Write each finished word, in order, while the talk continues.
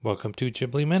Welcome to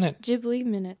Ghibli Minute. Ghibli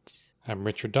Minute. I'm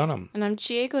Richard Dunham. And I'm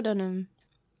Chieko Dunham.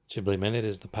 Ghibli Minute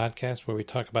is the podcast where we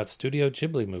talk about Studio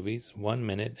Ghibli movies 1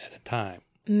 minute at a time.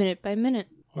 Minute by minute.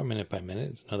 Or minute by minute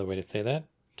is another way to say that.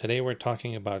 Today we're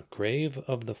talking about Grave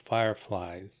of the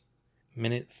Fireflies,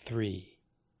 Minute 3,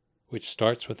 which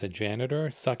starts with a janitor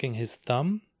sucking his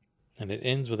thumb, and it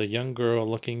ends with a young girl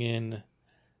looking in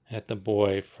at the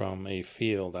boy from a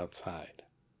field outside.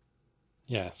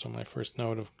 Yeah, so my first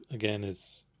note, again,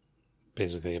 is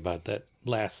basically about that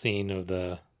last scene of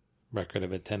the Record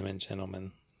of a Tenement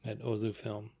Gentleman, that Ozu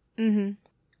film. Mm-hmm.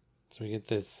 So we get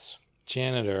this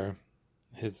janitor.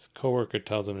 His coworker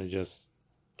tells him to just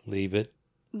leave it.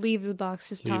 Leave the box,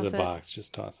 just toss it. Leave the box,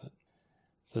 just toss it.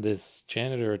 So this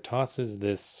janitor tosses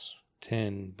this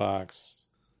tin box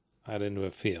out into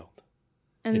a field.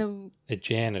 And a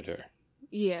janitor.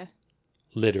 Yeah.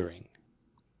 Littering.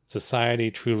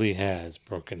 Society truly has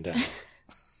broken down.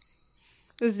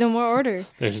 There's no more order.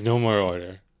 There's no more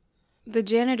order. The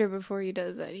janitor, before he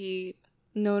does that, he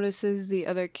notices the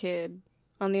other kid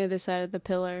on the other side of the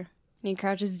pillar. And he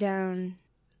crouches down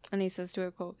and he says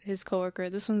to his coworker,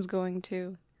 "This one's going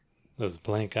too." Those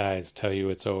blank eyes tell you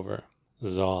it's over.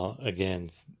 This is all, again,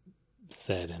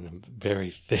 said in a very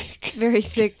thick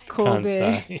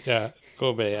Kobe.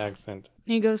 Kobe accent.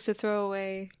 He goes to throw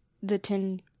away the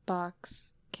tin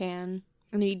box can,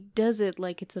 and he does it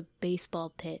like it's a baseball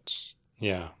pitch.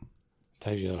 Yeah.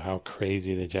 Tells you how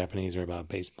crazy the Japanese are about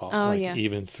baseball. Oh, yeah.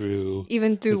 Even through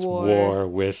this war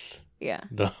with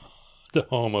the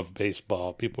home of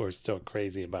baseball, people are still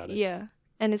crazy about it. Yeah.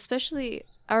 And especially,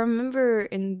 I remember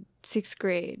in 6th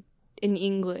grade, in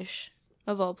English,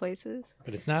 of all places.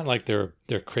 But it's not like they're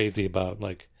crazy about,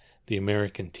 like, the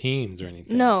American teams or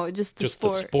anything. No, just the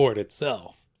sport. Just the sport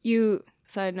itself.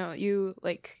 Side note,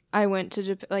 I went to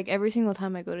Japan, like, every single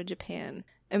time I go to Japan,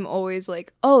 I'm always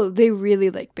like, oh, they really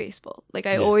like baseball. Like,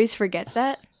 I always forget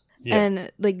that. Yeah.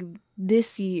 And, like,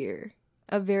 this year,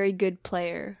 a very good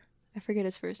player, I forget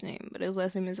his first name, but his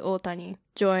last name is Otani,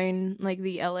 joined, like,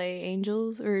 the LA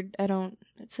Angels, or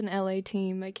it's an LA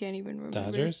team, I can't even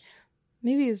remember. Dodgers?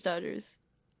 Maybe it's Dodgers.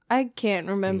 I can't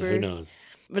remember. Who knows?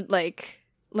 But, like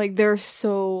they're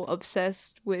so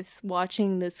obsessed with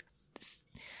watching this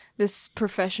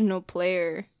professional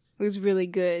player who's really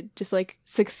good just, like,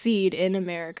 succeed in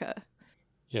America.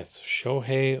 Yes,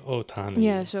 Shohei Ohtani.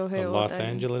 Yeah, Shohei Ohtani. The Los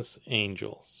Angeles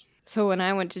Angels. So when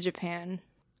I went to Japan,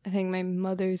 I think my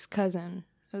mother's cousin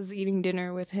was eating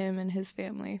dinner with him and his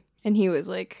family. And he was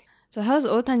like, "So how's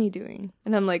Ohtani doing?"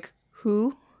 And I'm like,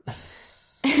 "Who?"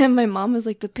 And my mom was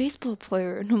like, "The baseball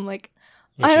player." And I'm like,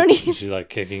 She's like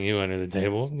kicking you under the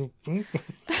table. I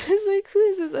was like, "Who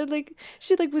is this?" And, like,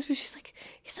 she, like, whispers, she's like,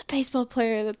 "He's a baseball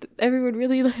player that everyone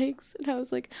really likes." And I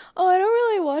was like, "Oh, I don't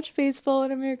really watch baseball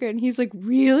in America." And he's like,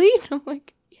 "Really?" And I'm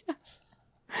like, "Yeah."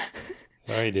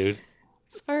 Sorry, dude.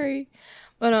 Sorry.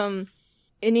 But,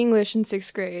 in English in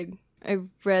 6th grade, I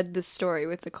read this story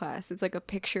with the class. It's like a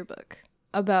picture book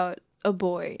about a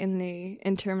boy in the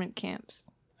internment camps.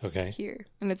 Okay. Here.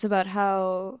 And it's about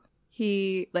how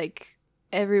he, like,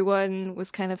 everyone was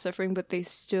kind of suffering, but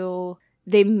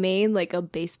they made, like, a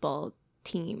baseball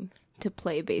team to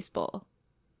play baseball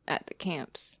at the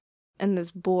camps. And this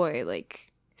boy,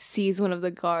 like, sees one of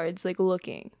the guards, like,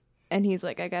 looking. And he's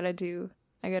like, I gotta do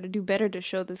better to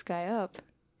show this guy up.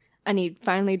 And he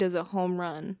finally does a home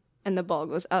run, and the ball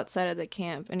goes outside of the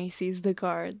camp, and he sees the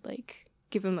guard, like,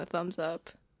 give him a thumbs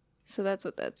up. So that's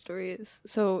what that story is.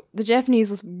 So the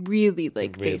Japanese really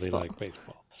like baseball.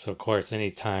 So, of course,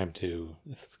 any time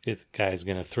this guy's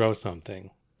going to throw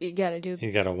something, you got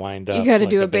to wind up. You got to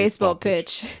do a baseball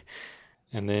pitch.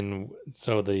 And then,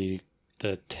 so the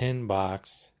tin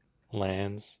box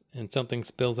lands, and something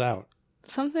spills out.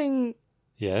 Something.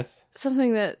 Yes?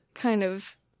 Something that kind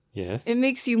of... Yes? It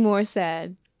makes you more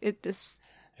sad. It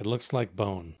looks like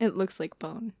bone. It looks like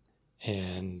bone.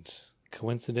 And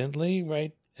coincidentally,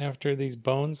 right after these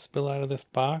bones spill out of this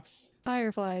box,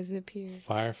 Fireflies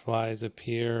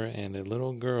appear, and a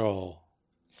little girl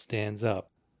stands up,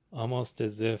 almost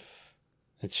as if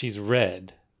she's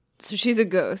red. So she's a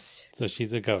ghost.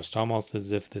 Almost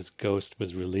as if this ghost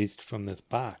was released from this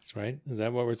box, right? Is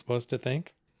that what we're supposed to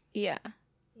think? Yeah.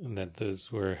 And that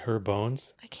those were her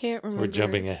bones? I can't remember. We're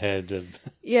jumping ahead of...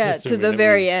 Yeah, to the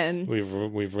very end.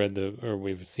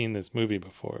 We've seen this movie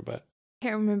before, but... I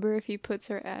can't remember if he puts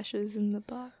her ashes in the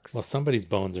box. Well, somebody's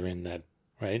bones are in that,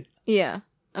 right? Yeah.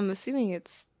 I'm assuming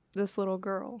it's this little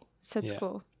girl,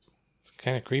 Setsuko. Yeah. It's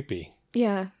kind of creepy.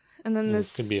 Yeah. And then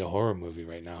this could be a horror movie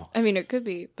right now. I mean, it could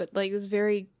be, but, like, this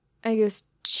very, I guess,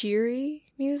 cheery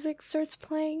music starts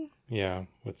playing. Yeah,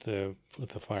 with the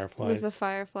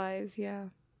fireflies. Yeah.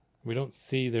 We don't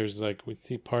see, we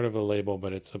see part of a label,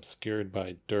 but it's obscured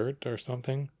by dirt or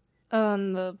something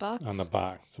On the box? on the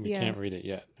box. So we Yeah. can't read it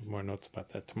yet. More notes about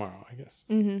that tomorrow, I guess.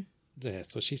 Mm-hmm. Yeah,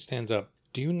 so she stands up.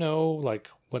 Do you know, like,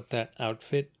 what that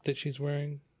outfit that she's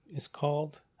wearing is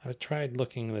called? I tried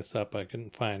looking this up. I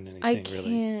couldn't find anything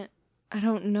really. I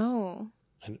don't know.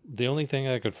 And the only thing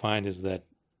I could find is that,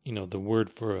 the word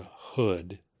for a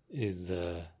hood is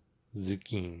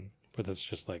zukin, but that's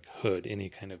just like hood, any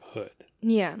kind of hood.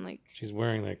 Yeah, like She's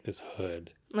wearing like this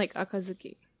hood.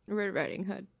 Akazuki, Red Riding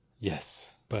Hood.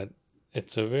 Yes, but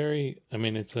it's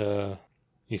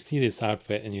you see this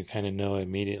outfit and you kind of know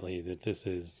immediately that this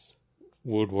is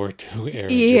World War II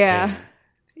era Yeah. Japan.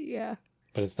 Yeah.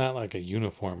 But it's not like a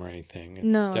uniform or anything. It's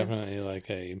No, definitely it's- like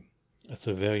a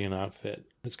civilian outfit.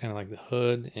 It's kind of like the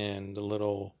hood and the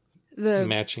little The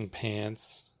matching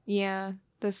pants. yeah,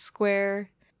 the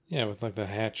square, Yeah, with like the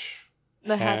hatch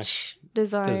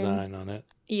design. on it.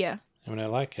 Yeah. I mean, I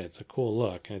like it. It's a cool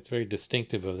look, and it's very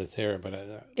distinctive of this era. But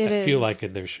I It feel is. like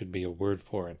there should be a word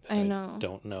for it. That I know.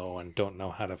 don't know and don't know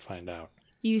how to find out.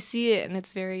 You see it and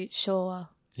it's very Showa.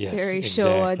 It's Yes, very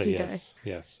Showa exactly. Jidai.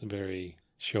 Yes, very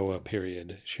Showa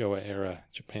period, Showa era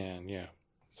Japan. Yeah.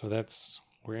 So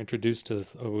we're introduced to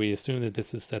this. We assume that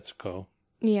this is Setsuko.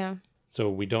 Yeah. So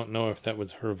we don't know if that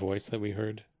was her voice that we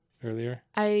heard earlier.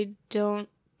 I don't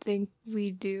think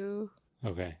we do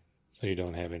Okay. So you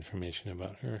don't have information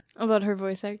about her. about her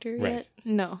voice actor Right. yet.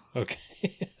 No. Okay.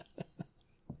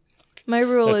 My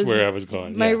rule That's is where I was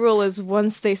going. my yeah. rule is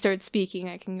once they start speaking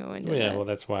I can go into Yeah, that. well,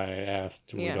 that's why I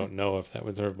asked. We Yeah. don't know if that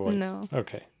was her voice. No.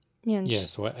 Okay. Yeah, and Yeah,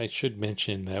 so I should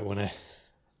mention that when I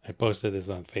posted this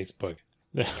on Facebook,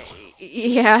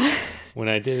 yeah. when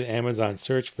I did an Amazon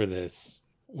search for this,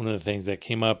 one of the things that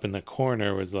came up in the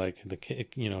corner was like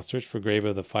search for Grave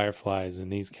of the Fireflies in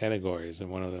these categories, and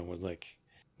one of them was like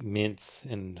mints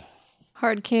and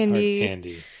Hard hard candy.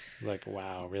 candy. Like,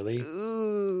 wow, really?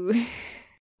 Ooh.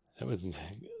 That was,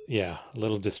 yeah, a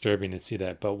little disturbing to see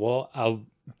that. But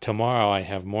tomorrow I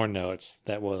have more notes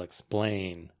that will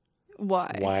explain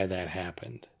why that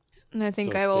happened. And I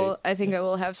think So I think I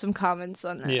will have some comments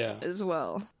on that Yeah. as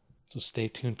well. So stay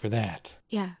tuned for that.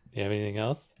 Yeah. Do you have anything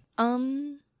else?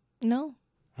 No.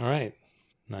 All right.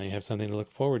 Now you have something to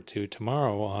look forward to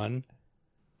tomorrow on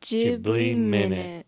Ghibli Ghibli Minute. Minute.